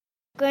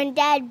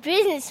Granddad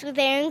Business with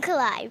Aaron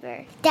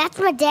Kleiber. That's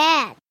my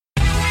dad.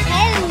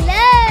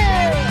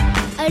 Hello!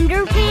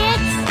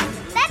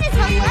 Underpants? That is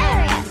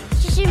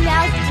hilarious. Shut your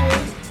mouth,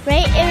 dude.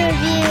 Rate and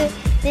review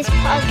this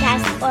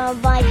podcast or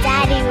my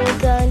daddy will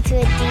go into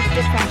a deep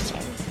depression.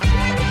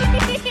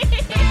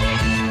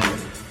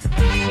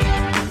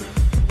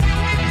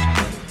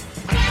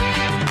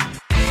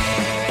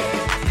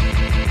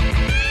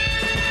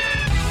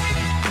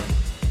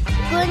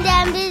 Going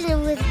down business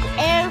with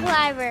Aaron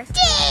Kleiber.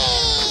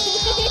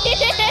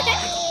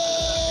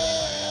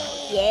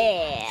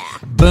 Yeah.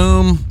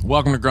 Boom.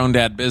 Welcome to Grown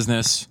Dad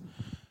Business.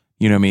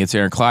 You know me, it's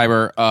Aaron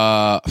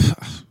Kleiber.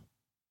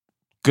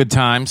 Good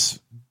times.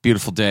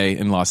 Beautiful day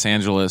in Los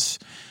Angeles.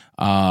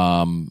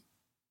 I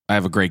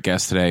have a great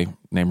guest today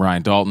named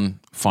Ryan Dalton.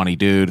 Funny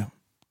dude,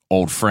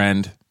 old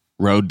friend,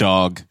 road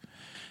dog.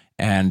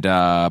 And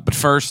but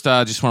first,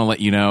 I just want to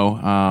let you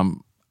know,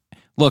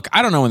 look,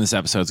 I don't know when this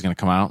episode is going to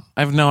come out.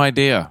 I have no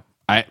idea.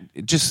 I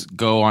just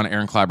go on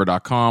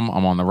aaronkleiber.com.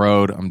 I'm on the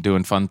road. I'm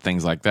doing fun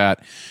things like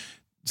that.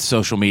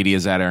 Social media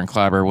is at Aaron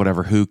Kleiber,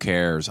 whatever. Who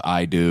cares?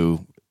 I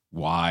do.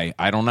 Why?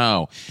 I don't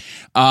know.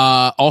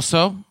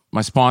 Also,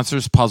 my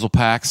sponsors,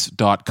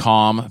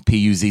 puzzlepacks.com,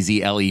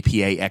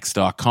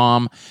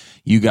 puzzlepax.com.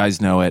 You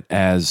guys know it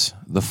as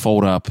the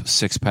fold-up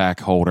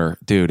six-pack holder.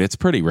 Dude, it's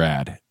pretty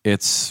rad.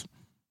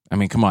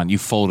 Come on, you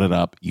fold it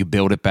up, you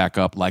build it back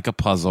up like a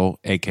puzzle,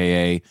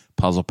 a.k.a.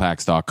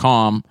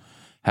 puzzlepacks.com.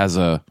 Has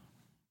a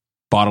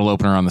bottle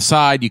opener on the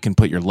side. You can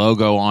put your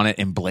logo on it,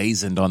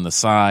 emblazoned on the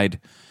side.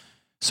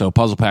 So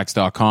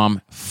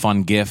puzzlepacks.com,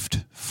 fun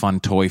gift, fun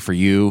toy for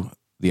you,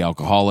 the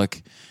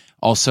alcoholic.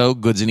 Also,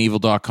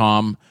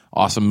 goodsandevil.com,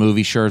 awesome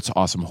movie shirts,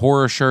 awesome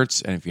horror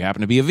shirts. And if you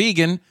happen to be a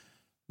vegan,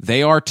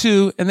 they are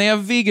too, and they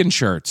have vegan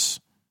shirts.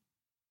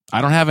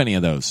 I don't have any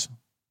of those.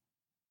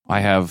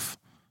 I have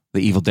the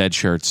Evil Dead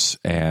shirts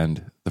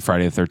and the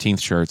Friday the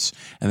 13th shirts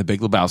and the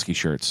Big Lebowski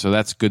shirts. So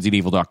that's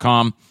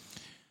goodsandevil.com.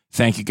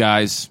 Thank you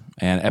guys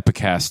and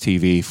Epicast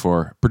TV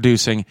for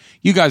producing.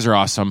 You guys are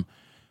awesome.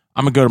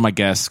 I'm going to go to my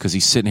guest because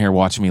he's sitting here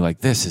watching me like,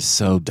 this is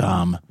so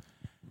dumb.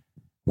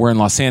 We're in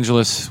Los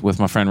Angeles with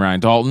my friend Ryan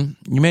Dalton.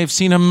 You may have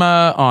seen him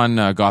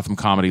on Gotham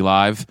Comedy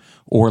Live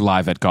or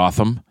Live at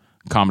Gotham,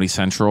 Comedy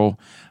Central.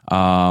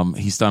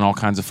 He's done all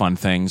kinds of fun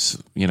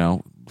things,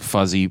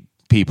 fuzzy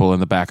people in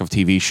the back of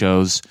TV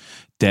shows,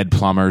 dead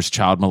plumbers,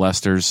 child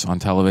molesters on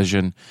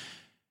television.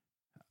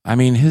 I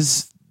mean,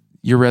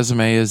 your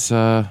resume is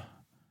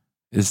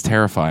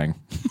terrifying.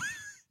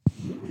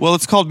 Well,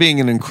 it's called being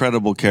an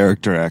incredible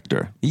character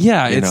actor.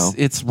 Yeah,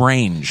 it's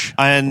range.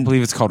 And I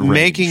believe it's called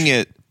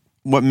range.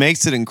 What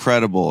makes it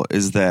incredible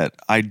is that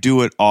I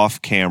do it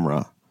off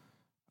camera,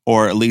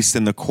 or at least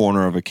in the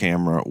corner of a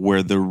camera,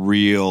 where the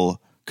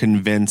real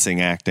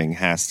convincing acting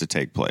has to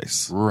take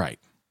place. Right.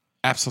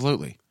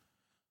 Absolutely.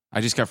 I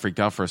just got freaked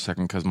out for a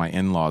second because my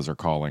in-laws are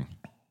calling.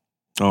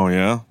 Oh,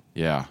 yeah?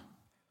 Yeah.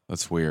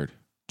 That's weird.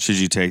 Should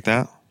you take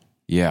that?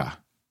 Yeah.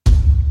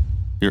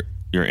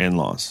 Your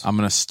in-laws. I'm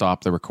going to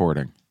stop the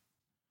recording.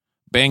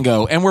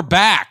 Bingo. And we're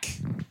back.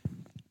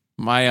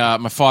 My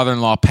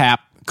father-in-law, Pap,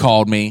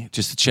 called me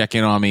just to check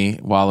in on me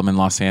while I'm in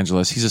Los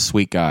Angeles. He's a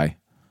sweet guy.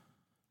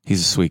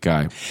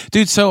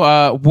 Dude,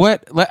 so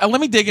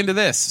let me dig into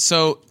this.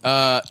 So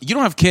you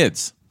don't have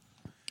kids.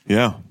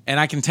 Yeah. And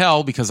I can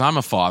tell because I'm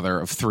a father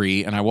of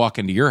 3 and I walk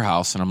into your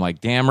house and I'm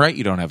like, damn right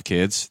you don't have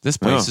kids. This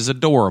place is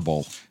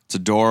adorable. It's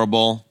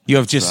adorable. You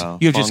have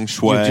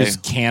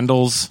just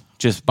candles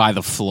just by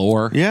the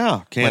floor.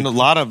 Yeah, a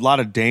lot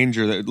of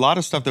danger. A lot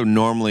of stuff that would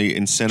normally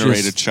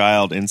incinerate a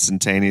child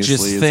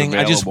instantaneously.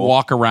 I just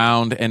walk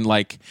around and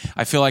I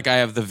feel like I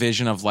have the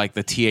vision of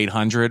the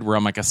T-800 where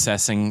I'm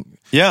assessing.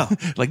 Yeah,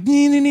 I'm like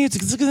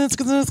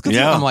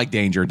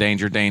danger. Oh,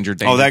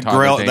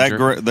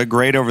 that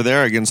grate over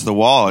there against the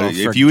wall.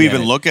 If you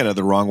even look at it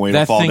the wrong way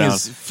to fall down,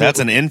 that's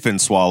an infant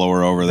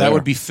swallower over there. That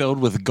would be filled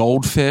with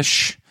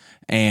goldfish.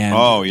 And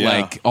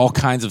all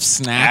kinds of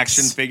snacks.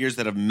 Action figures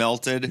that have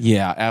melted.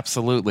 Yeah,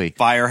 absolutely.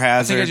 Fire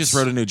hazards. I think I just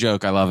wrote a new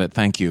joke. I love it.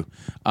 Thank you.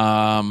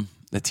 The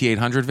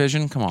T-800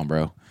 vision? Come on,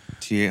 bro.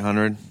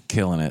 T-800.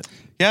 Killing it.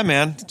 Yeah,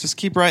 man. Just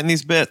keep writing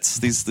these bits.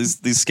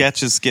 These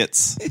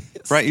skits.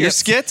 Right, your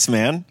skits,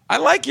 man. I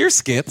like your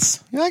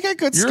skits. Yeah, I got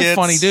good skits. You're a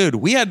funny dude.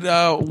 We had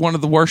one of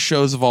the worst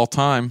shows of all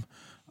time.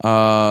 One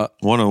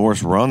of the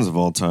worst runs of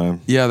all time.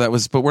 Yeah,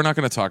 but we're not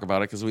going to talk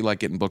about it because we like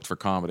getting booked for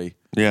comedy.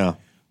 Yeah.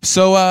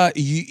 So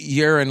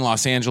you're in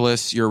Los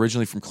Angeles. You're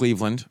originally from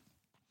Cleveland.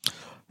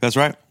 That's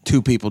right.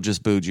 2 people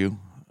just booed you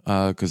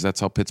because that's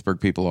how Pittsburgh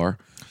people are.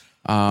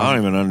 I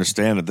don't even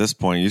understand at this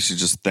point. You should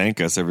just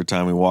thank us every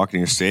time we walk in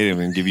your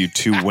stadium and give you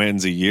 2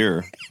 wins a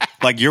year.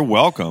 You're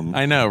welcome.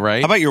 I know,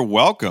 right? How about you're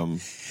welcome?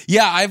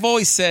 Yeah, I've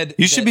always said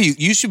You should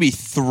be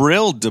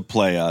thrilled to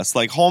play us.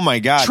 Like, oh my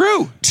God.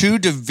 True. 2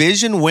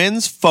 division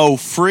wins for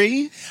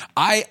free.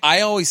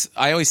 I always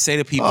say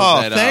to people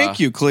Oh, that thank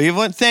you,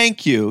 Cleveland.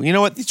 Thank you. You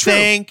know what? True.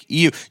 Thank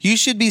you. You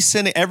should be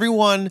sending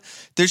everyone.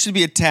 There should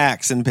be a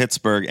tax in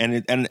Pittsburgh, and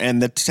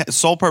the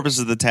sole purpose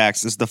of the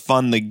tax is to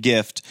fund the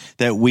gift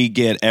that we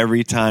get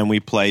every time we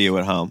play you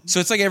at home. So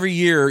it's like every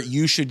year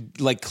you should,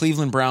 like,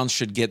 Cleveland Browns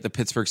should get the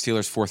Pittsburgh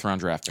Steelers 4th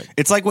round draft pick.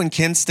 It's like when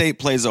Kent State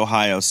plays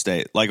Ohio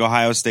State. Like,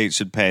 Ohio State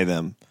should pay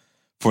them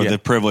for the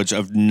privilege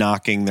of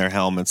knocking their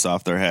helmets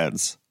off their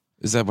heads.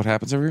 Is that what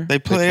happens every year? They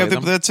play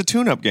that's a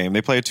tune-up game.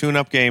 They play a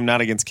tune-up game,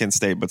 not against Kent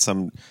State, but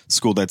some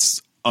school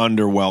that's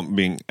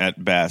underwhelming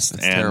at best.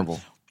 That's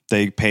terrible.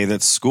 They pay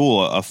that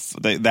school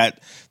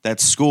that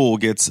school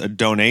gets a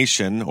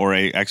donation or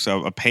a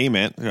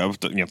payment of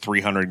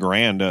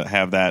 $300,000 to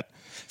have that.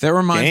 That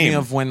reminds game. me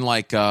of when,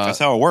 like, that's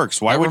how it works.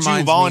 Why would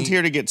you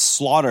volunteer to get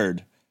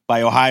slaughtered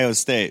by Ohio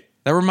State?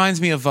 That reminds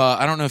me of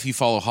I don't know if you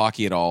follow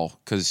hockey at all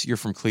because you're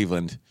from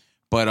Cleveland,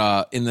 but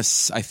I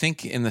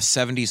think in the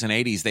 70s and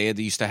 80s they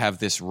used to have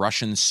this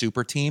Russian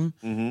super team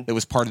that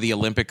was part of the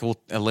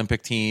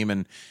Olympic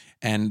team,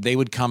 and they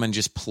would come and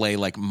just play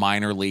like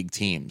minor league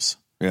teams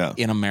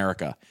in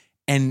America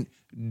and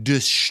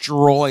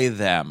destroy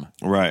them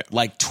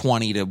like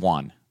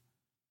 20-1.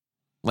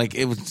 Like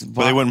it was,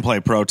 but they wouldn't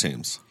play pro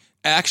teams.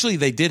 Actually,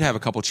 they did have a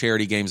couple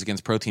charity games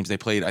against pro teams. They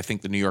played, I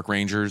think, the New York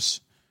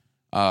Rangers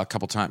a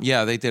couple times.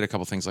 Yeah, they did a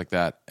couple things like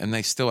that, and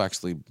they still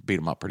actually beat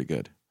them up pretty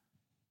good.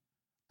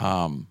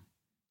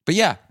 But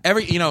yeah,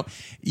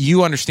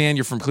 you understand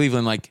you're from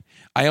Cleveland. Like,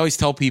 I always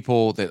tell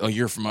people that,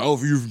 you're from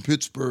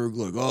Pittsburgh.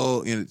 Like,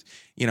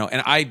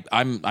 and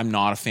I'm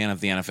not a fan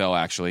of the NFL.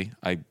 Actually,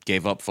 I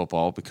gave up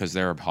football because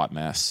they're a hot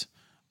mess.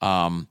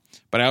 But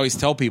I always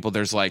tell people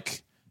there's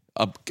like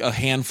a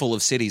handful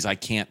of cities I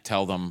can't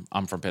tell them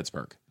I'm from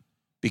Pittsburgh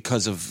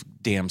because of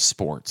damn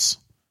sports.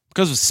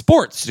 Because of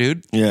sports,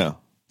 dude. Yeah.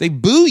 They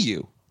boo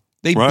you.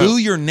 They boo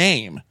your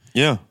name.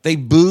 Yeah. They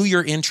boo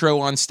your intro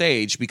on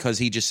stage because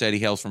he just said he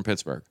hails from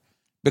Pittsburgh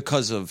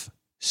because of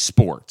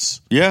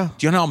sports. Yeah.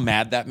 Do you know how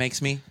mad that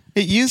makes me?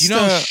 It used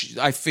to.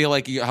 I feel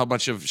like how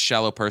much of a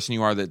shallow person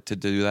you are to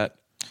do that.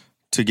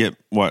 To get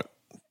what?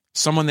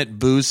 Someone that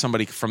boos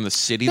somebody from the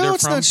city they're from. No,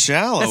 it's not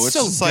shallow. That's it's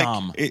so just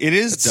dumb. Like, it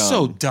is it's dumb.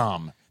 so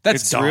dumb.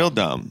 That's it's dumb. real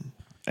dumb.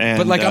 And,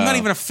 but like, I'm not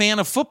even a fan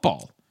of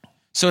football.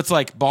 So it's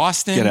like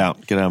Boston. Get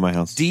out of my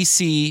house.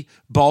 DC,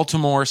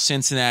 Baltimore,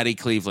 Cincinnati,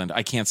 Cleveland.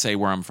 I can't say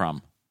where I'm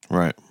from.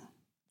 Right.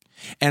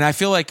 And I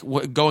feel like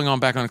going on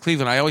back on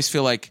Cleveland, I always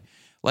feel like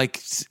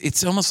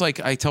it's almost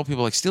like I tell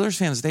people, like, Steelers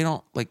fans, they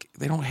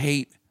don't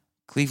hate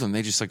Cleveland.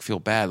 They just like feel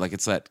bad. Like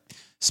it's that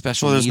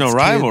special. Well, there's needs no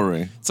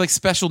rivalry. It's like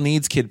special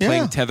needs kid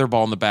playing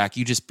tetherball in the back.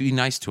 You just be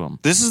nice to him.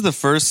 This is the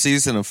first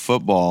season of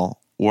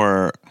football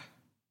where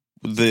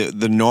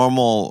the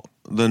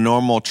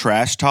normal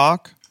trash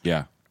talk.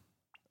 Yeah.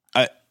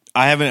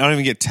 I don't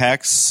even get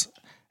texts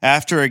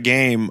after a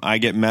game. I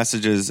get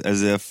messages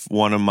as if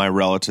one of my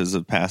relatives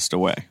had passed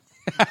away.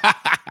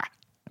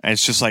 And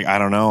it's just like, I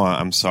don't know.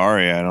 I'm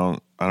sorry. I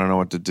don't know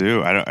what to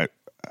do. I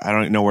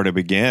don't know where to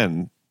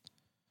begin.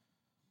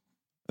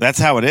 That's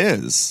how it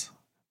is.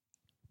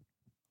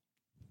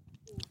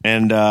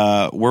 And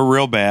we're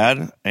real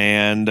bad.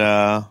 And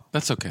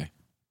that's okay.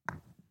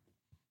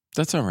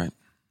 That's all right.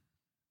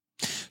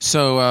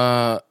 So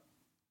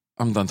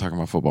I'm done talking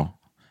about football.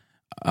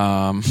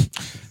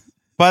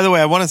 By the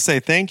way, I want to say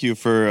thank you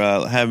for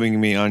having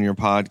me on your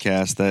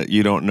podcast that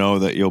you don't know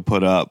that you'll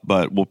put up,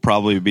 but will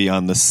probably be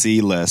on the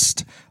C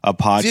list, a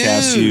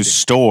podcast you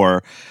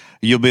store.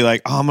 You'll be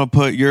like, I'm going to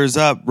put yours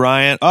up,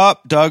 Ryan.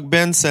 Doug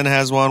Benson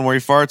has one where he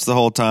farts the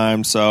whole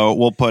time, so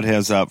we'll put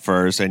his up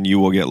first, and you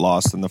will get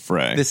lost in the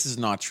fray. This is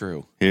not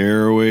true.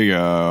 Here we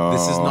go.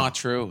 This is not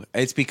true.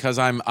 It's because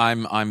I'm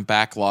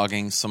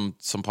backlogging some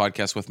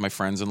podcasts with my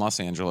friends in Los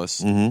Angeles.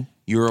 Mm-hmm.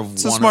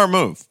 It's a smart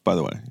move, by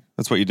the way.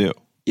 That's what you do.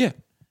 Yeah.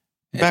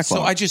 Backlog.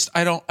 So I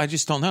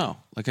just don't know.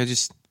 Like I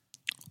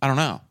don't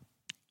know.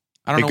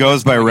 It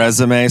goes by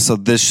resume, so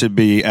this should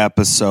be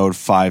episode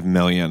 5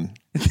 million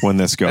when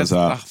this goes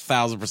up.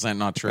 1,000%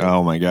 not true.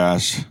 Oh my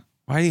gosh.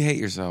 Why do you hate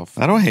yourself?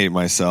 I don't hate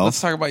myself.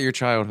 Let's talk about your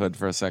childhood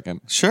for a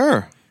second.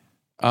 Sure.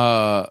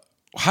 How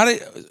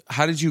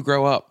did you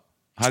grow up?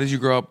 How did you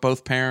grow up?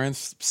 Both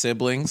parents,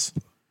 siblings?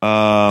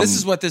 This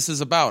is what this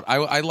is about.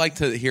 I like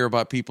to hear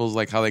about people's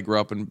like how they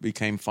grew up and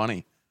became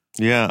funny.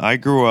 Yeah, I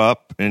grew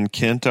up in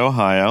Kent,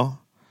 Ohio.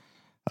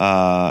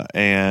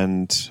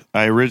 And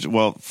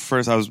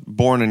first I was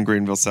born in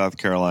Greenville, South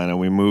Carolina.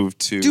 We moved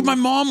to... Dude, my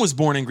mom was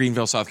born in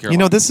Greenville, South Carolina. You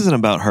know, this isn't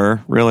about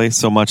her, really,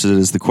 so much as it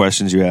is the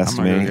questions you asked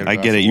me. I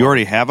get it. You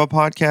already have a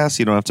podcast.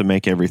 You don't have to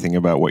make everything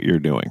about what you're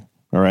doing.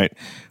 All right?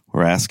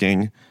 We're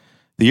asking...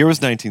 The year was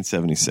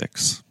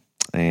 1976.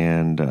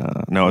 And,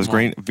 it was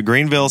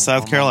Greenville,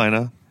 South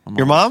Carolina.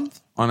 Your mom?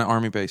 On an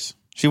Army base.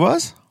 She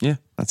was? Yeah.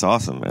 That's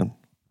awesome, man.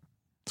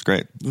 It's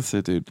great. That's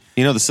it, dude.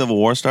 You know the Civil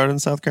War started in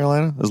South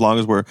Carolina? As long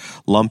as we're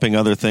lumping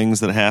other things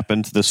that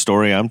happened to the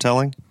story I'm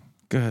telling?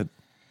 Go ahead.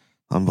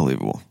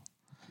 Unbelievable.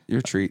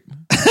 Your treat.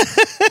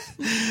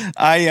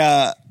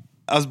 I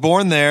was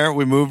born there.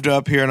 We moved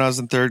up here, and I was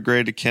in third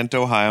grade to Kent,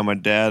 Ohio. My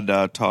dad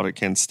taught at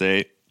Kent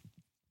State.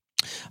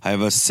 I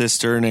have a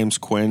sister named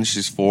Quinn.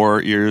 She's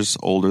 4 years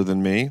older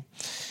than me.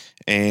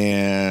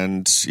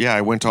 And yeah,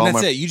 I went to all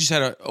That's it. You just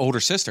had an older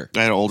sister.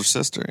 I had an older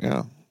sister.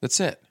 Yeah, That's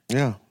it.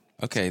 yeah.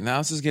 Okay, now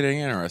this is getting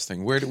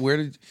interesting.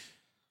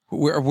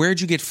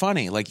 Where'd you get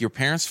funny? Like your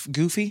parents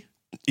goofy?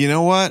 You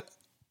know what?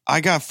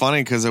 I got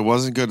funny because I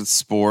wasn't good at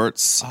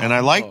sports, and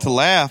I liked to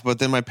laugh. But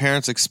then my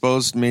parents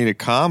exposed me to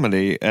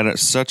comedy at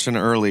such an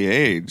early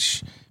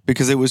age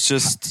because it was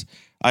just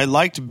I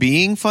liked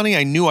being funny.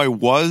 I knew I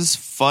was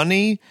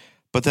funny,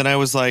 but then I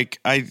was like,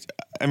 I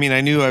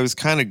knew I was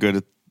kind of good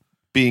at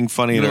being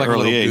funny at an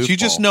early age. You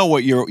just know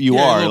what you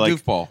are. Like,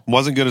 goofball.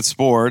 Wasn't good at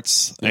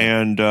sports,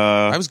 and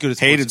I was good at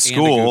sports, hated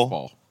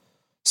school.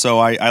 So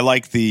I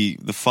like the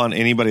fun.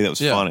 Anybody that was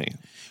funny.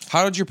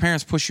 How did your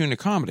parents push you into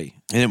comedy?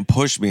 They didn't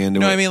push me into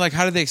it. No, I mean, like,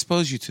 how did they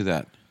expose you to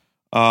that?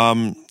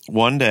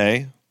 One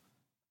day,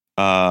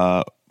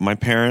 my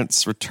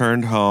parents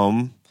returned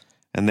home,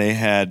 and they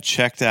had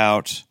checked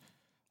out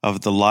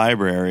of the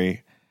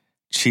library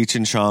Cheech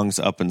and Chong's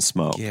Up in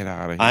Smoke. Get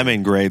out of here. I'm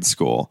in grade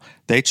school.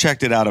 They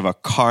checked it out of a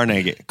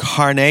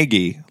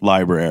Carnegie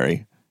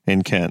library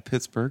in Kent.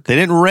 Pittsburgh. They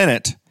didn't rent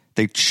it.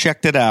 They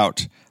checked it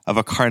out of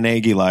a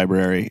Carnegie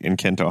library in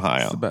Kent,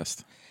 Ohio. It's the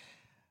best.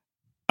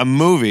 A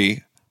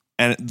movie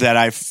that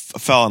I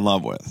fell in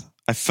love with.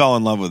 I fell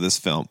in love with this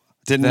film.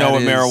 Didn't know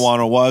what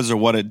marijuana was or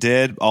what it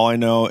did. All I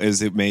know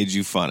is it made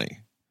you funny.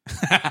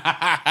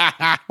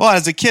 Well,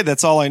 as a kid,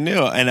 that's all I knew.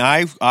 And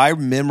I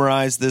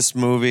memorized this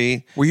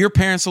movie. Were your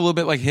parents a little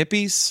bit like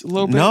hippies? A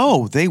little bit?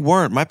 No, they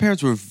weren't. My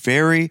parents were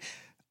they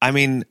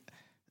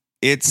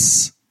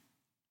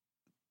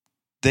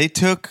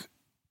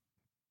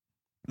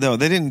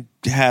didn't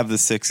have the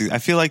 60s. I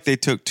feel like they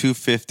took 2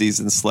 50s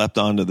and slept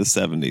onto the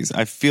 70s.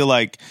 I feel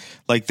like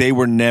they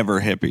were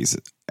never hippies.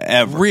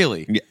 Ever.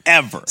 Really?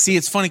 Ever. See,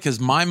 it's funny because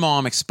my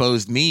mom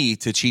exposed me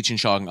to Cheech and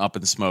Chong Up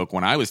in Smoke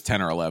when I was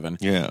 10 or 11.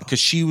 Yeah. Because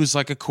she was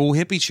like a cool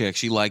hippie chick.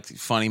 She liked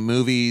funny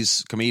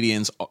movies,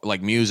 comedians,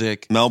 like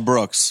music. Mel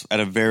Brooks at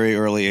a very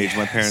early age. Yes.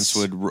 My parents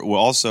would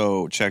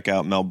also check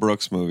out Mel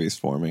Brooks movies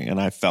for me,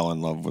 and I fell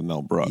in love with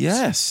Mel Brooks.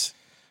 Yes.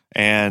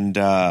 And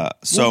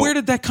so where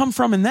did that come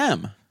from in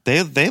them?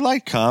 They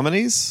like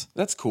comedies.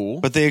 That's cool.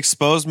 But they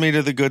exposed me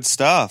to the good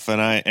stuff,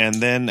 and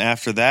then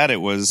after that it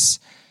was,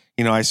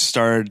 I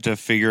started to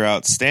figure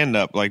out stand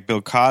up, like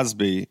Bill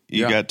Cosby.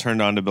 You got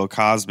turned on to Bill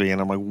Cosby, and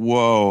I'm like,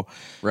 whoa.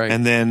 Right.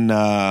 And then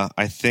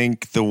I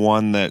think the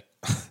one that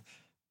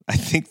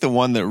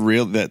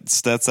that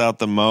sets out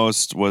the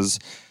most was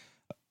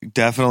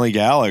definitely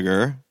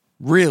Gallagher.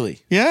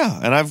 Really? Yeah,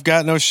 and I've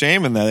got no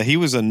shame in that. He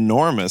was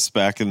enormous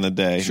back in the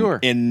day. Sure.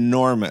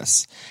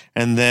 Enormous.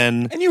 And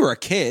you were a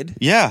kid.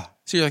 Yeah.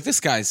 So you're like, this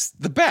guy's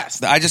the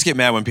best. I just get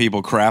mad when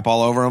people crap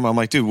all over him. I'm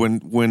like, dude,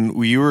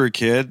 when you were a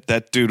kid,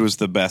 that dude was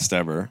the best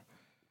ever.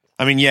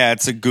 I mean, yeah,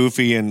 it's a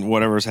goofy, and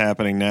whatever's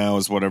happening now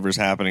is whatever's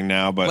happening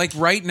now. But like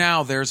right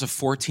now, there's a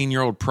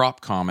 14-year-old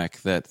prop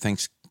comic that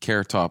thinks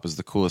Carrot Top is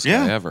the coolest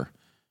guy ever.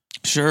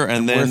 Sure,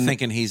 and then we're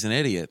thinking he's an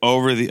idiot.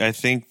 I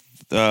think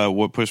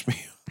what pushed me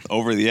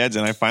over the edge,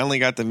 and I finally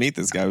got to meet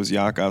this guy, was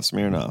Yakov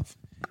Smirnoff.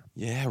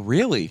 Yeah,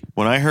 really?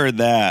 When I heard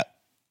that,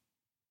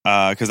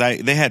 because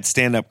they had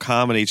stand-up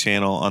comedy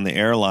channel on the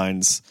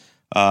airlines.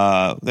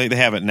 They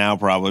have it now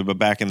probably, but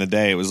back in the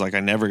day, it was like I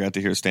never got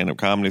to hear stand-up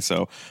comedy.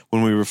 So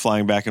when we were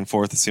flying back and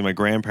forth to see my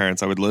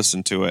grandparents, I would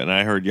listen to it, and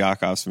I heard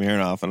Yakov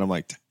Smirnoff, and I'm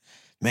like,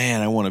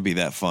 man, I want to be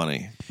that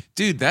funny.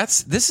 Dude,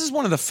 this is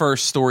one of the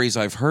first stories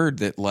I've heard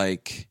that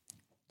like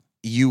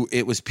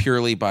it was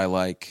purely by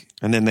like.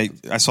 And then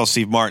I saw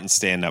Steve Martin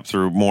stand up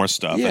through more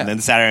stuff, and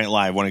then Saturday Night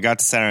Live. When it got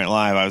to Saturday Night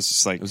Live, I was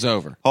just like, it was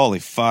over. Holy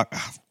fuck.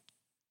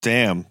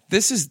 Damn.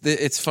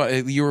 It's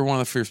fun. You were one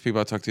of the first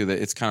people I talked to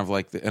that it's kind of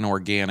like an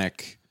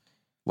organic,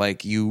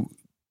 like you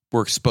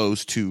were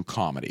exposed to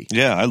comedy.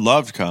 Yeah, I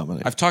loved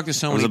comedy. I've talked to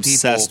so many people. I was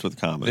obsessed with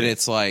comedy. That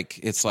it's like,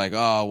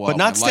 oh, well. But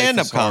not stand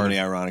up comedy,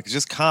 ironic. It's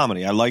just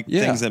comedy. I like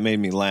things that made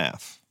me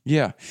laugh.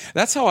 Yeah.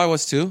 That's how I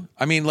was too.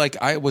 I mean, like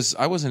I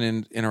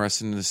wasn't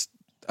interested in this.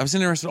 I was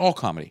interested in all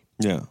comedy.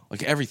 Yeah.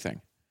 Like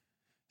everything.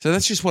 So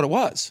that's just what it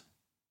was.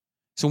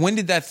 So when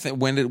did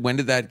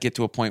that get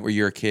to a point where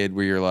you're a kid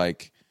where you're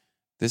like,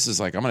 this is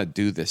like, I'm going to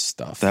do this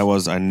stuff.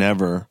 I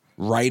never.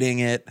 Writing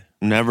it.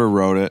 Never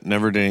wrote it.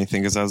 Never did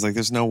anything because I was like,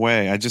 there's no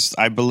way. I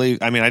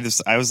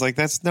was like,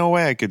 that's no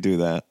way I could do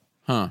that.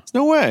 Huh. There's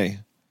no way.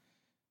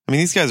 I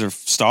mean, these guys are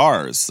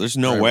stars. There's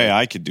no way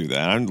I could do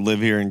that. I live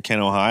here in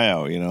Kent,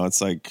 Ohio.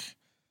 It's like,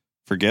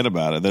 forget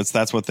about it.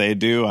 That's what they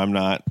do. I'm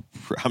not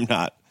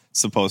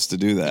supposed to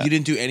do that. You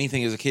didn't do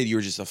anything as a kid. You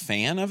were just a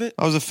fan of it?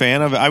 I was a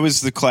fan of it. I was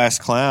the class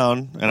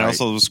clown, and I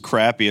also was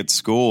crappy at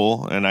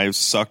school, and I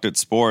sucked at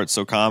sports.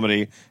 So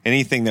comedy,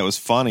 anything that was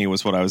funny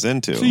was what I was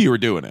into. So you were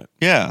doing it.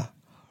 Yeah.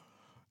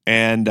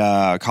 And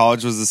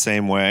college was the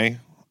same way.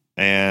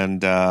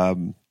 And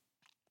then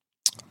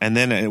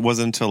it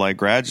wasn't until I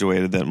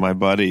graduated that my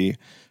buddy,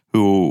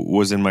 who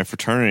was in my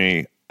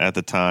fraternity at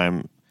the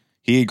time,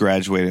 he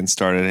graduated and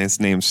started, and his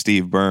name's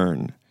Steve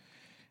Byrne.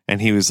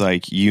 And he was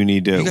like, you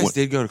need to. You guys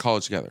did go to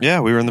college together.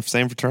 Yeah, we were in the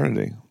same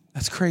fraternity.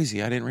 That's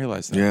crazy. I didn't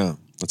realize that. Yeah,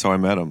 that's how I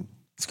met him.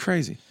 It's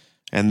crazy.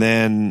 And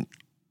then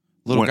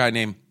Little guy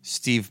named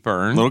Steve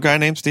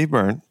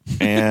Byrne.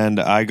 And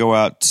I go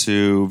out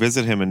to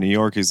visit him in New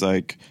York. He's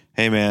like,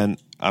 hey, man,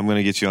 I'm going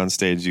to get you on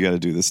stage. You got to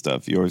do this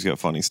stuff. You always got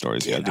funny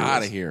stories. You got to do out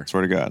this. of here.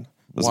 Swear to God.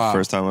 It was the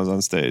first time I was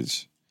on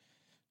stage.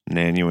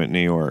 Nanuet, New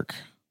York.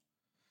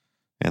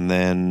 And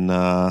then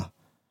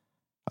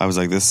I was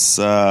like, this,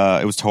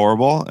 it was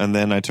horrible. And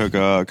then I took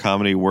a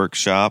comedy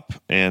workshop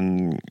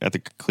at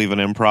the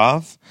Cleveland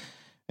Improv.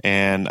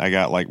 And I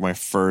got like my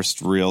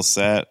first real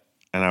set.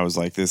 And I was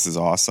like, this is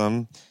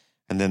awesome.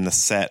 And then the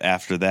set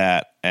after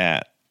that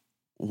at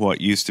what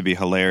used to be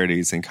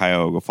Hilarities in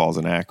Cuyahoga Falls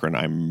in Akron,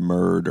 I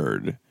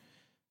murdered.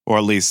 Or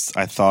at least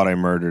I thought I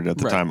murdered at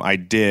the time. I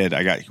did.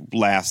 I got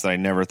laughs that I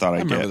never thought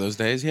I'd get. I remember those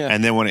days, yeah.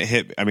 And then when it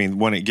hit, I mean,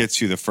 when it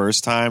gets you the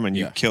first time and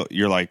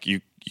you're like,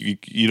 you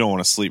don't want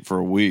to sleep for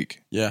a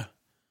week. Yeah.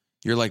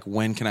 You're like,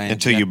 when can I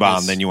until you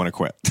bomb, then you want to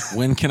quit.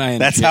 When can I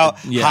That's how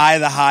high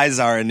the highs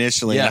are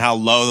initially and how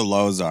low the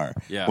lows are.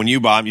 Yeah. When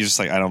you bomb, you're just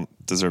like, I don't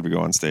deserve to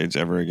go on stage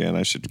ever again.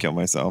 I should kill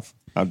myself.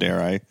 How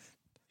dare I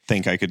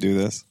think I could do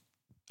this?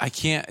 I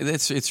can't.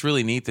 It's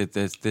really neat that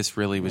this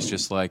really was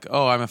just like,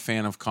 oh, I'm a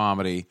fan of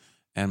comedy,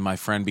 and my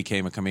friend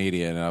became a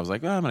comedian, and I was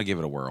like, oh, I'm going to give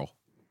it a whirl.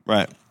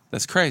 Right.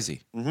 That's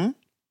crazy. Mm-hmm.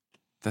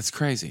 That's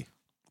crazy.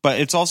 But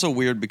it's also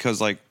weird because,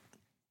 like,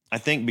 I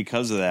think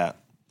because of that,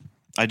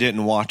 I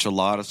didn't watch a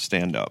lot of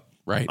stand-up.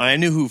 Right. I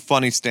knew who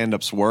funny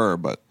stand-ups were,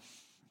 but,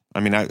 I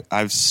mean,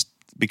 I've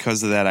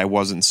because of that, I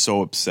wasn't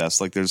so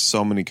obsessed. Like, there's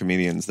so many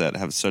comedians that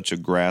have such a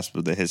grasp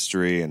of the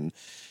history and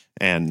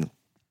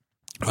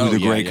who the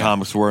great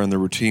comics were and the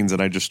routines,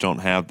 and I just don't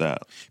have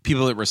that.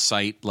 People that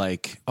recite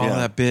like,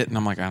 that bit, and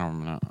I'm like, I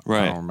don't know.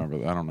 Right. I don't remember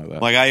that. I don't know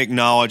that. Like, I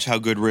acknowledge how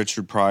good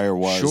Richard Pryor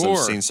was. Sure. I've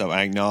seen stuff.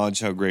 I acknowledge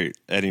how great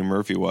Eddie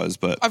Murphy was,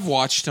 but I've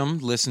watched him,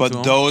 listened to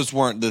him. But those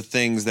weren't the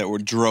things that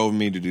drove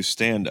me to do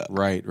stand-up.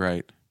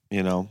 Right.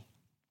 You know?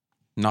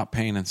 Not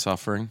pain and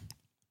suffering.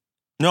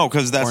 No,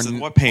 because that's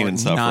what pain and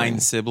suffering. 9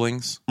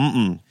 siblings.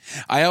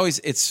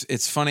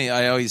 It's funny.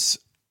 I was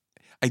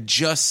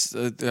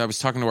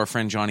talking to our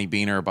friend Johnny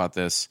Beaner about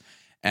this,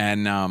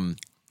 and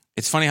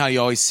it's funny how you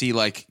always see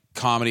like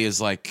comedy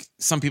is like,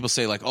 some people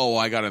say like, oh,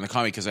 I got into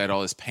comedy because I had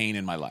all this pain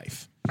in my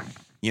life,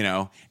 you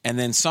know, and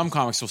then some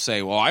comics will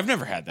say, well, I've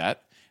never had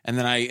that, and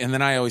then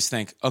I always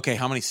think, okay,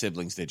 how many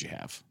siblings did you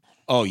have?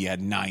 Oh, you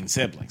had 9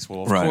 siblings.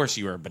 Well, of course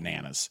you were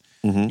bananas,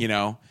 you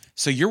know.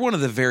 So you're one of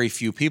the very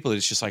few people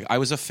that's just like, I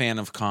was a fan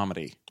of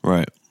comedy,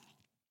 right,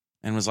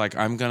 and was like,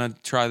 I'm gonna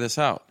try this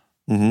out.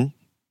 Mm-hmm.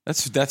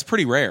 That's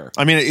pretty rare.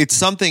 I mean, it's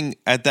something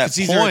at that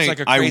point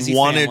like I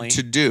wanted family.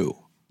 to do.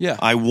 Yeah,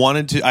 I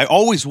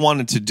always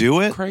wanted to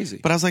do it. Crazy,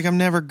 but I was like, I'm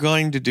never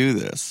going to do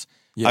this.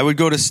 Yeah. I would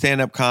go to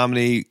stand-up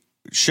comedy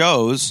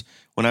shows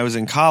when I was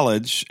in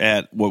college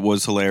at what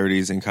was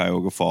Hilarities in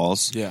Cuyahoga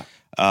Falls. Yeah.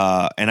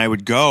 And I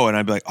would go and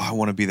I'd be like, oh, I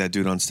want to be that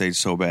dude on stage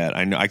so bad.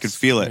 I know I could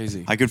feel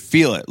it. I could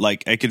feel it.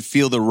 Like I could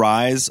feel the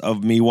rise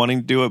of me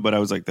wanting to do it, but I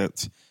was like,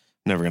 that's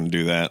never going to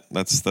do that.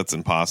 That's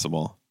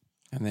impossible.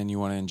 And then you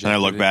want to inject. And I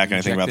look back and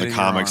I think about the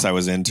comics I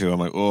was into. I'm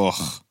like, ugh.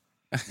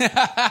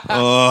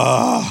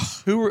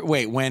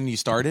 When you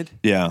started?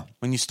 Yeah.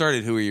 When you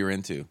started, who were you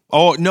into?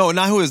 Oh, no,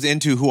 not who I was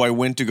into, who I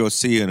went to go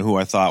see and who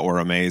I thought were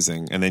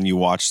amazing. And then you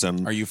watch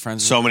them. Are you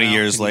friends with so them many now?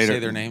 years Can later? You say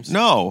their names?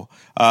 No.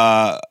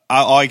 All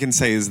I can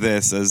say is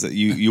this, is that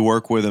you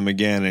work with them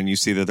again and you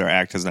see that their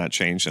act has not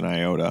changed an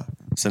iota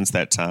since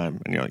that time.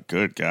 And you're like,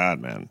 good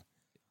God, man.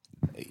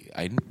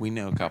 We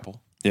know a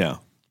couple. Yeah.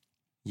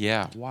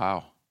 Yeah,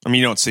 wow. I mean,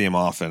 you don't see them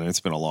often. It's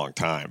been a long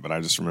time, but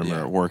I just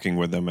remember working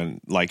with them, and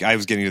like I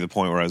was getting to the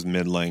point where I was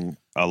middling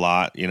a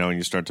lot, you know, and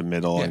you start to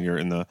middle, and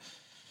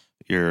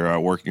you're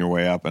working your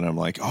way up, and I'm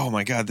like, oh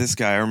my God, this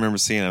guy, I remember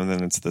seeing him, and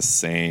then it's the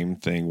same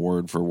thing,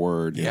 word for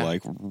word. You're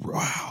like,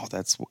 wow,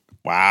 that's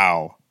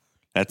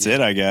it,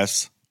 I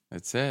guess.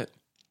 That's it.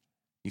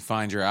 You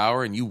find your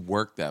hour and you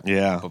work that.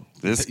 Yeah,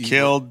 this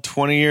killed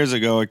 20 years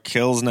ago. It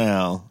kills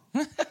now.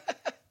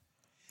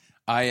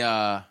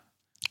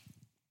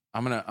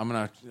 I'm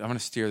gonna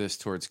steer this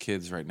towards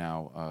kids right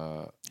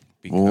now.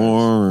 Because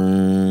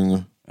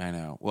boring. I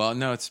know. Well,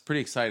 no, it's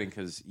pretty exciting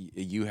because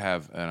you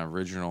have an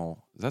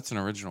original. That's an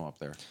original up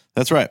there.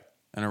 That's right.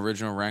 An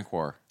original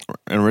Rancor.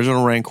 An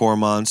original Rancor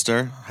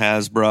monster,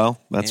 Hasbro.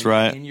 That's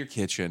right. In your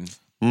kitchen.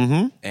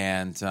 Mm-hmm.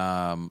 And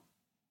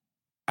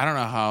I don't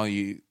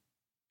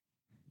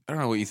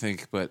know what you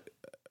think, but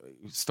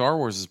Star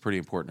Wars is pretty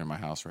important in my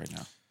house right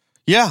now.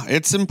 Yeah,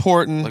 it's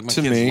important like my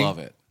to kids me. Love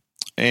it.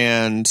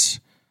 And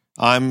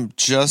I'm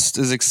just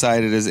as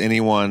excited as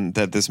anyone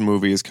that this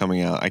movie is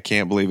coming out. I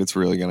can't believe it's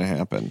really going to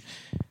happen.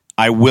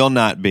 I will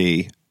not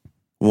be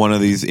one of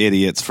these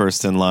idiots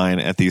first in line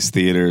at these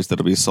theaters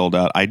that'll be sold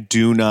out. I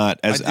do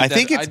not. This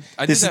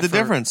is the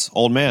difference.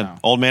 Old man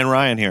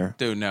Ryan here.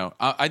 Dude, no.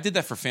 I did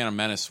that for Phantom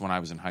Menace when I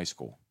was in high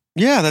school.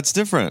 Yeah, that's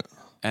different.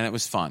 And it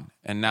was fun.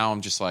 And now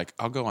I'm just like,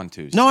 I'll go on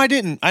Tuesday. No, I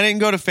didn't. I didn't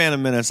go to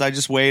Phantom Menace. I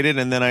just waited,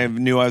 and then I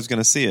knew I was going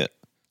to see it.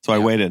 So I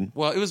waited.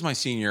 Well, it was my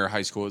senior year of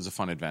high school. It was a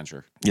fun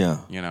adventure. Yeah.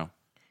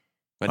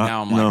 But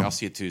now I'm like, I'll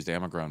see it Tuesday.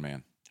 I'm a grown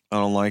man. I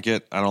don't like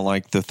it. I don't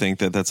like to think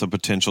that that's a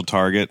potential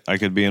target I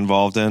could be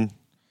involved in.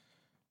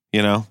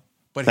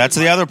 But that's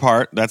the other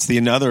part. That's the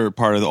another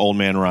part of the old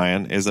man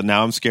Ryan is that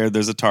now I'm scared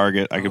there's a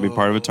target. I could be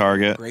part of a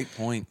target. Great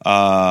point.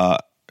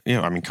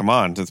 Come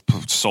on.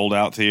 It's sold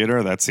out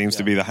theater. That seems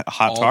to be the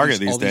hot target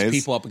these days. All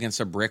these people up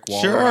against a brick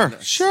wall. Sure.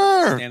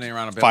 Standing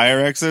around a building. Fire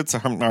exits.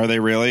 Are they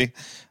really?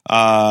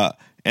 And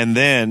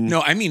then.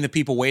 No, I mean the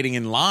people waiting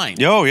in line.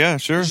 Oh, yeah,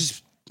 sure. There's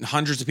just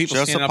hundreds of people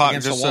standing up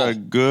against the wall. Just a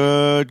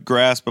good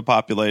grasp of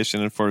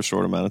population for a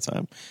short amount of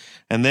time.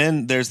 And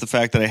then there's the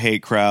fact that I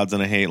hate crowds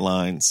and I hate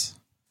lines.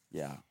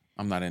 Yeah.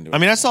 I'm not into it. I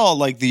mean, I saw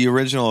like the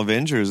original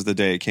Avengers the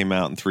day it came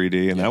out in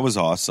 3D, and that was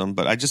awesome.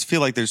 But I just feel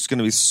like there's going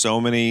to be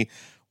so many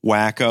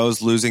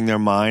wackos losing their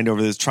mind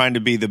over this, trying to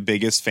be the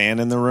biggest fan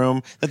in the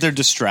room, that they're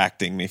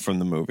distracting me from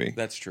the movie.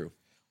 That's true.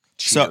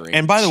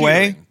 And by the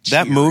way,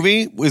 that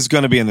movie is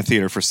going to be in the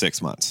theater for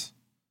 6 months.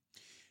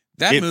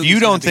 If you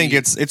don't think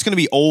it's going to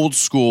be old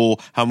school,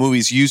 how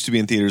movies used to be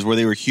in theaters where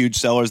they were huge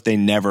sellers, they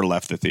never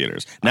left the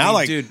theaters. Now,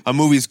 a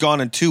movie's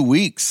gone in 2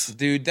 weeks.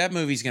 Dude, that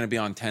movie's going to be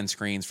on 10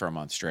 screens for a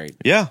month straight.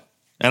 Yeah.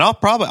 And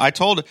I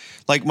told,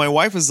 like, my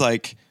wife was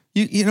like,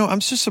 I'm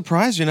just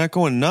surprised you're not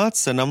going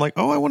nuts. And I'm like,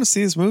 I want to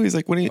see this movie. He's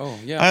like, what do you? Oh,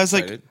 yeah. I was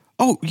like,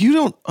 you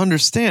don't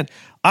understand.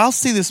 I'll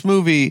see this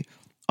movie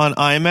on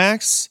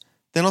IMAX.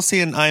 Then I'll see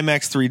it in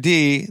IMAX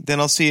 3D.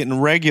 Then I'll see it in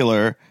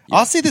regular. Yeah.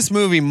 I'll see this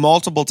movie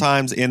multiple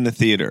times in the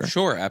theater.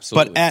 Sure,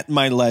 absolutely. But at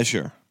my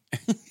leisure.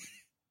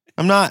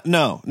 I'm not.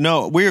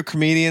 No. We are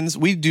comedians.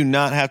 We do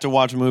not have to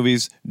watch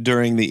movies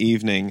during the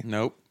evening.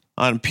 Nope.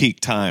 On peak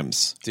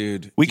times,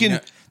 dude. We can.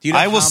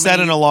 I will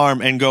set an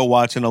alarm and go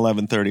watch an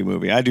 11:30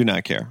 movie. I do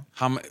not care.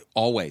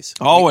 Always.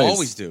 We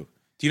always do.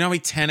 Do you know how many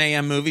 10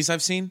 a.m. movies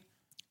I've seen?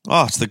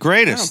 Oh, it's the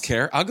greatest. I don't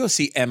care. I'll go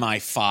see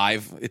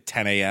MI5 at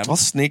 10 a.m. I'll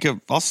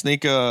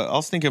sneak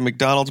a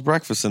McDonald's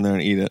breakfast in there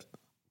and eat it.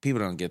 People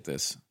don't get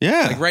this.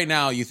 Yeah. Like right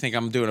now, you think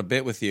I'm doing a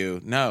bit with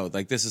you. No,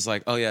 like this is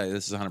like, oh yeah,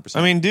 this is 100%.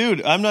 I mean,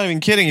 dude, I'm not even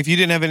kidding. If you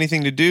didn't have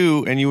anything to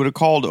do and you would have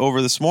called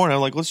over this morning,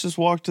 I'm like, let's just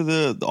walk to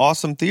the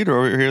awesome theater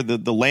over here,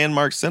 the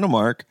Landmark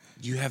Cinemark.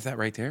 You have that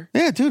right there?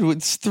 Yeah, dude,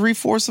 it's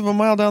 3/4 of a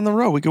mile down the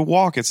road. We could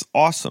walk. It's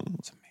awesome.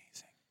 It's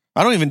amazing.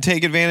 I don't even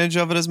take advantage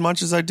of it as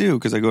much as I do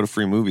because I go to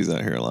free movies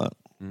out here a lot.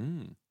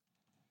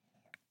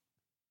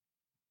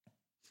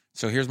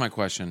 So here's my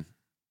question.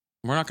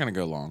 We're not going to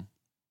go long.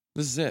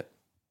 This is it.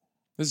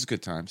 This is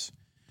good times.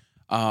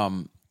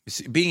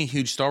 Being a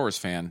huge Star Wars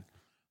fan,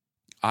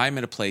 I'm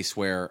at a place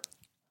where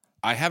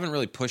I haven't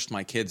really pushed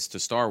my kids to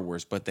Star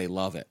Wars, but they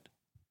love it.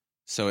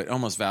 So it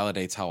almost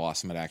validates how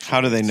awesome it actually is.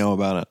 How do they know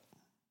about it?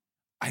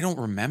 I don't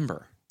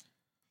remember.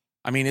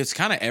 I mean, it's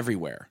kind of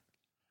everywhere.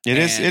 It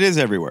is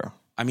everywhere.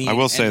 I mean, I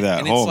will say that.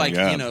 And it's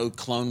like,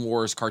 Clone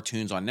Wars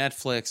cartoons on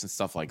Netflix and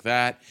stuff like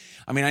that.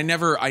 I mean, I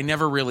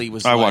never really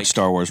was I watched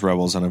Star Wars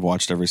Rebels, and I've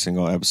watched every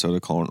single episode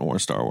of Clone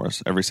Wars Star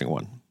Wars. Every single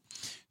one.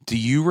 Do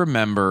you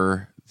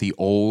remember the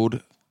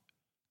old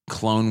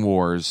Clone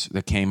Wars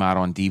that came out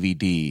on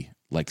DVD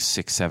like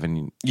 6,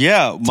 7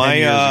 Yeah, years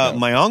ago?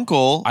 my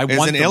uncle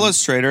is an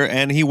illustrator,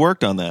 and he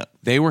worked on that.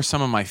 They were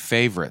some of my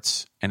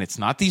favorites, and it's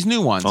not these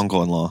new ones.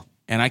 Uncle-in-law.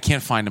 And I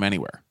can't find them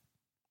anywhere.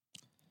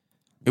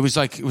 It was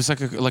like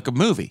a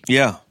movie.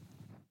 Yeah.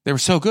 They were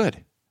so good.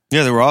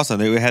 Yeah, they were awesome.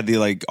 They had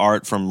the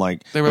art from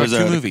They were like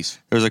two movies.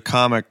 There was a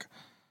comic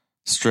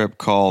strip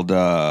called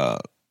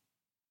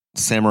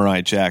Samurai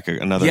Jack.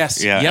 And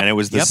it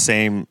was the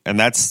same. And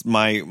that's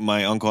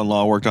my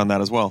uncle-in-law worked on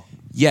that as well.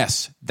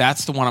 Yes,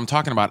 that's the one I'm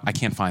talking about. I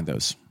can't find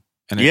those,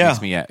 and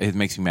it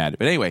makes me mad.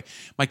 But anyway,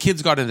 my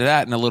kids got into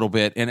that in a little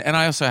bit, and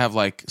I also have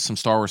like some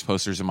Star Wars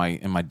posters in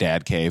my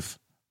dad cave,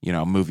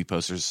 movie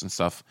posters and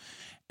stuff,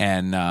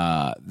 and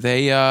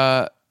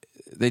they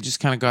just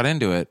kind of got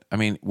into it. I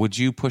mean, would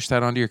you push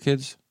that onto your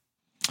kids?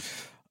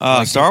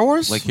 Star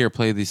Wars? Like here,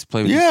 play with these.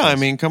 Yeah, I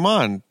mean, come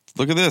on,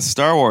 look at this,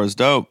 Star Wars,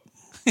 dope.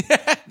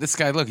 This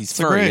guy, look, he's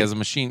furry. He has a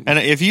machine. And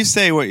if you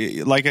say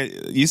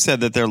you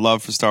said that their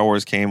love for Star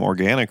Wars came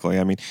organically,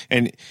 I mean,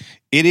 and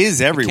it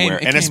is everywhere,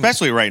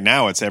 especially right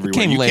now, it's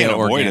everywhere. You can't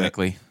avoid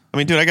organically. It. I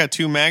mean, dude, I got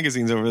 2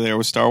 magazines over there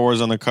with Star Wars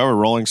on the cover,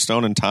 Rolling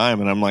Stone and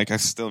Time, and I'm like, I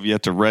still have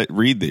yet to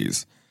read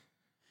these.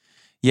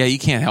 Yeah, you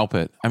can't help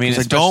it. I mean,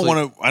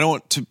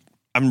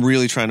 I'm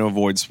really trying to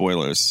avoid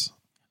spoilers.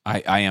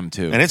 I am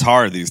too, and it's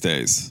hard these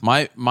days.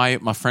 My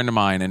friend of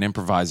mine, an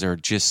improviser,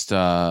 just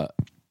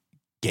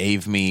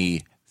gave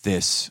me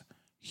this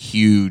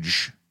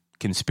huge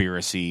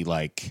conspiracy.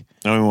 Like,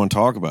 I don't even want to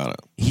talk about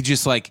it. He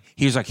was like,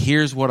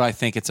 here's what I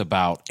think it's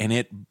about, and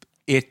it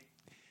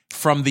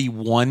from the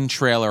one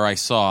trailer I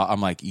saw,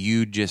 I'm like,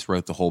 you just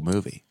wrote the whole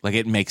movie. Like,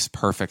 it makes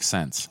perfect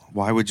sense.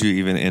 Why would you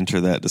even enter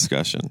that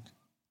discussion?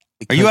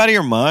 Are you out of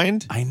your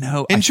mind? I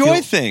know.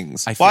 Enjoy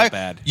things. I feel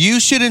bad.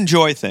 You should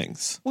enjoy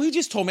things. Well, he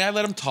just told me. I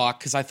let him talk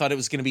because I thought it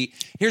was going to be.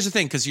 Here's the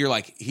thing, because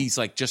he's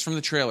like, just from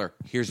the trailer,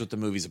 here's what the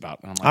movie's about.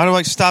 And I'm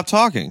like, stop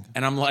talking.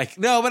 And I'm like,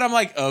 no, but I'm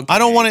like, okay. I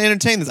don't want to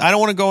entertain this. I don't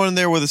want to go in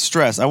there with a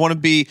stress. I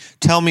want to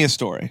tell me a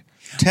story.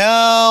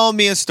 Tell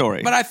me a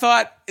story. But I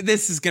thought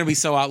this is going to be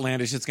so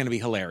outlandish. It's going to be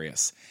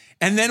hilarious.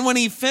 And then when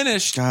he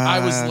finished,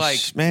 I was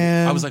like,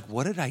 man.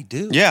 what did I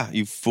do? Yeah,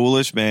 you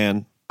foolish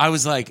man. I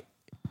was like,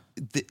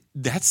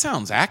 that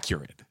sounds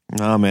accurate.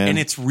 No, man. And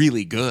it's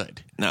really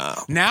good. No.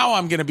 Now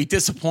I'm going to be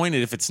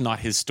disappointed if it's not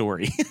his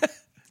story.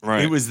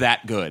 Right. It was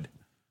that good.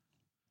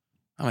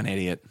 I'm an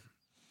idiot.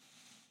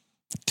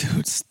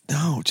 Dude,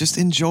 no, just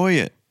enjoy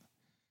it.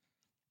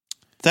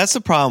 That's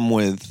the problem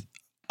with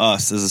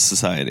us as a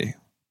society.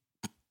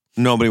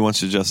 Nobody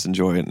wants to just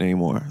enjoy it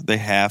anymore. They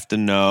have to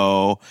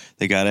know.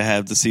 They got to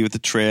have to see with the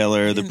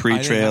trailer, the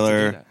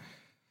pre-trailer.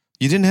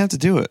 You didn't have to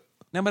do it.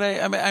 No, but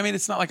I mean,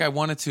 it's not like I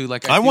wanted to.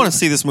 Like, I want to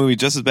see this movie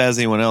just as bad as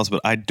anyone else,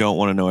 but I don't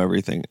want to know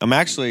everything. I'm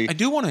actually I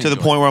do want to the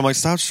point where I'm like,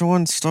 stop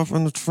showing stuff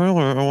in the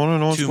trailer. I want to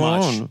know what's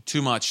going on.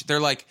 Too much. They're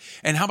like,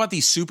 and how about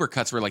these super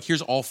cuts where like,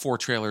 here's all 4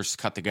 trailers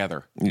cut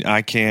together?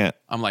 I can't.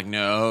 I'm like,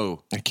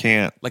 no. I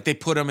can't. Like they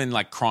put them in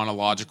like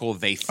chronological.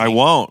 I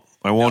won't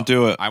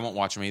do it. I won't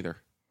watch them either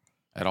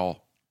at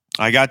all.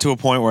 I got to a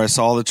point where I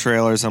saw the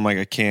trailers. I'm like,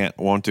 I can't.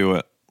 Won't do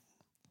it.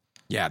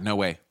 Yeah, no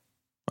way.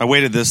 I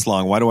waited this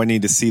long. Why do I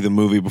need to see the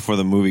movie before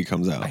the movie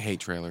comes out? I hate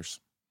trailers.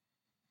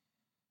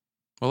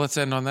 Well, let's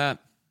end on that.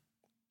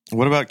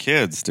 What about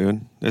kids,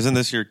 dude? Isn't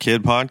this your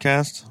kid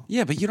podcast?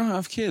 Yeah, but you don't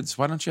have kids.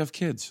 Why don't you have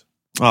kids?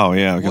 Oh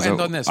yeah, because We'll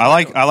end on this. I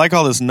like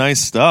all this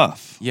nice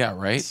stuff. Yeah,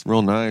 right. It's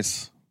real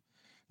nice.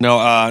 No,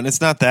 and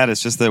it's not that.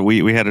 It's just that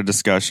we had a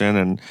discussion,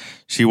 and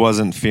she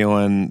wasn't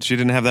feeling. She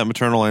didn't have that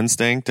maternal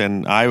instinct,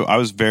 and I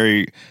was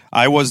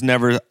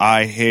never.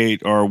 I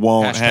hate or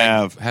won't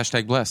have.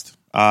 Hashtag blessed.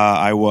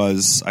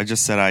 I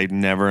just said I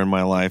never in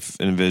my life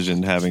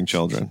envisioned having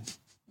children.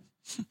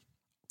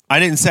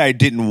 I didn't say I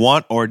didn't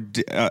want or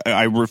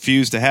I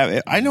refused to have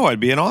it. I know I'd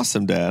be an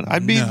awesome dad.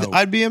 I'd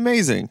be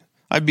amazing.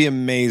 I'd be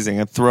amazing.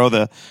 I'd throw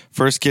the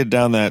first kid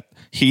down that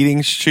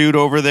heating chute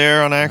over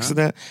there on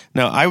accident.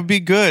 No, I would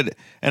be good,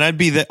 and I'd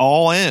be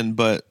all in.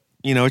 But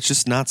it's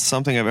just not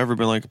something I've ever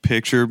been like,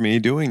 picture me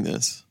doing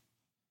this.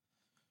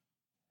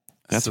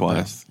 That's why.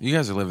 Best. You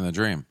guys are living the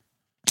dream.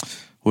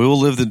 We will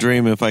live the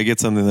dream if I get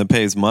something that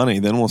pays money.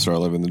 Then we'll start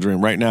living the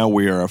dream. Right now,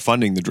 we are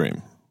funding the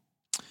dream.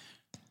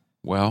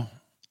 Well,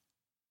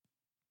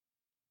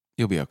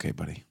 you'll be okay,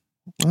 buddy.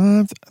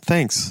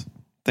 Thanks,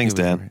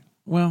 Dad. Right.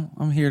 Well,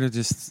 I'm here to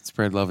just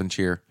spread love and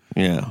cheer.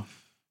 Yeah.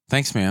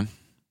 Thanks, man.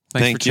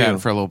 Thanks for chatting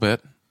for a little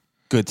bit.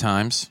 Good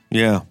times.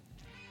 Yeah.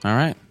 All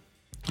right.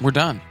 We're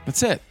done.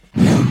 That's it.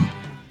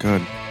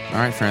 Good. All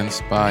right,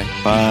 friends. Bye.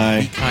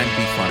 Bye. Be kind,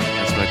 be funny.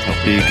 That's what I tell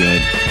people. Be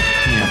good.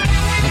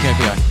 Yeah. Okay,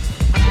 bye.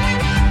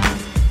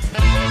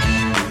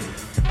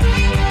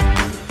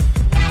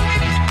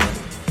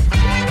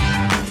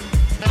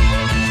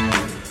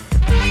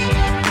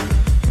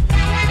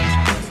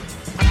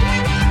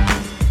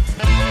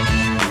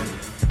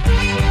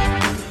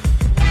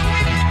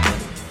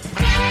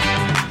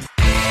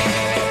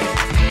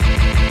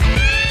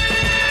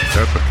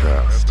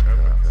 Epicast.